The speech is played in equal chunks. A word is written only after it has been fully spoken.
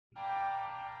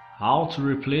How to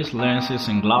replace lenses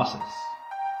in glasses.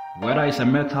 Whether it's a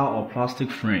metal or plastic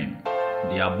frame,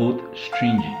 they are both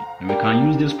stringy, and we can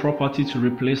use this property to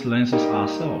replace lenses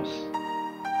ourselves.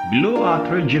 Below are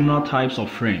 3 general types of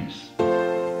frames.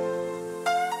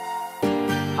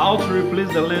 How to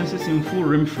replace the lenses in full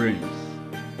rim frames.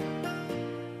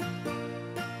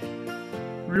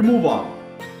 Removal.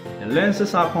 The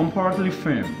lenses are comparatively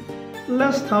firm.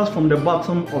 Let's start from the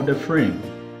bottom of the frame.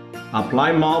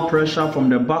 Apply mild pressure from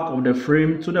the back of the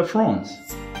frame to the front.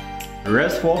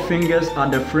 Rest 4 fingers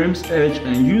at the frame's edge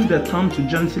and use the thumb to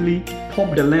gently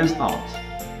pop the lens out.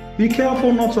 Be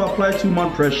careful not to apply too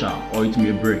much pressure or it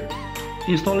may break.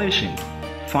 Installation.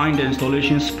 Find the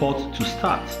installation spot to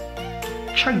start.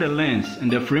 Check the lens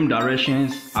and the frame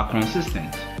directions are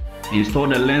consistent. Install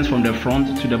the lens from the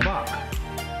front to the back.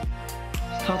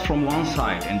 Start from one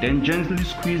side and then gently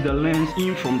squeeze the lens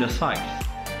in from the sides.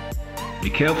 Be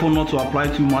careful not to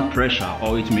apply too much pressure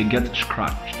or it may get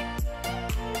scratched.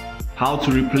 How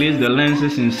to replace the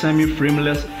lenses in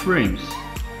semi-frameless frames.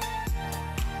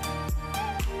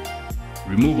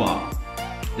 Removal.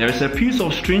 There is a piece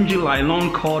of stringy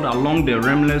nylon cord along the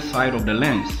rimless side of the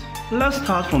lens. Let's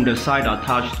start from the side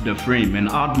attached to the frame and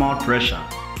add mild pressure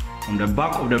from the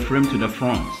back of the frame to the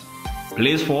front.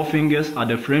 Place 4 fingers at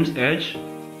the frame's edge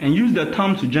and use the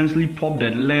thumb to gently pop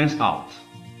the lens out.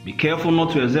 Be careful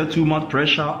not to exert too much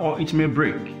pressure or it may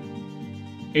break.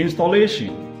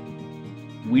 Installation.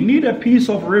 We need a piece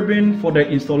of ribbon for the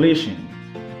installation.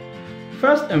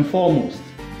 First and foremost,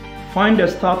 find the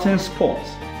starting spot.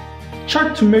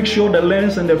 Check to make sure the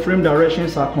lens and the frame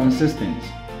directions are consistent.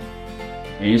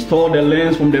 Install the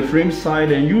lens from the frame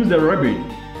side and use the ribbon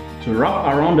to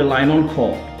wrap around the nylon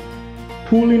cord,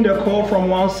 pulling the cord from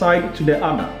one side to the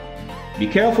other. Be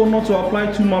careful not to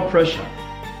apply too much pressure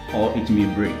or it may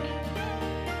break.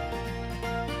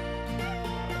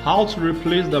 How to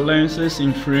replace the lenses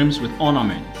in frames with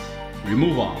ornaments.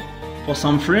 Removal. For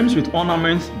some frames with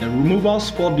ornaments, the removal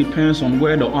spot depends on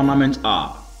where the ornaments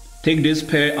are. Take this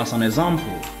pair as an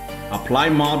example. Apply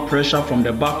mild pressure from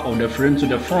the back of the frame to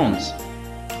the front.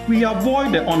 We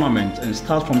avoid the ornament and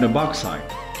start from the back side.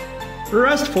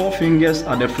 Rest 4 fingers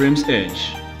at the frame's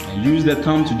edge and use the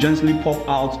thumb to gently pop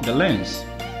out the lens.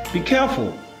 Be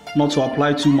careful not to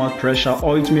apply too much pressure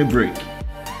or it may break.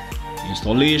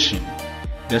 Installation.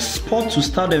 The spot to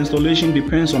start the installation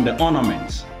depends on the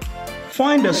ornaments.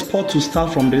 Find the spot to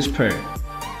start from this pair.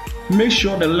 Make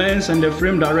sure the lens and the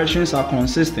frame directions are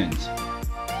consistent.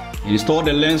 Install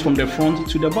the lens from the front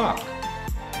to the back.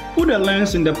 Put the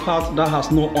lens in the part that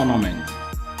has no ornament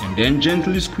and then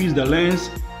gently squeeze the lens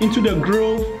into the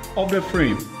groove of the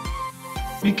frame.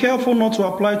 Be careful not to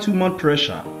apply too much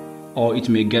pressure or it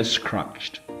may get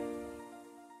scratched.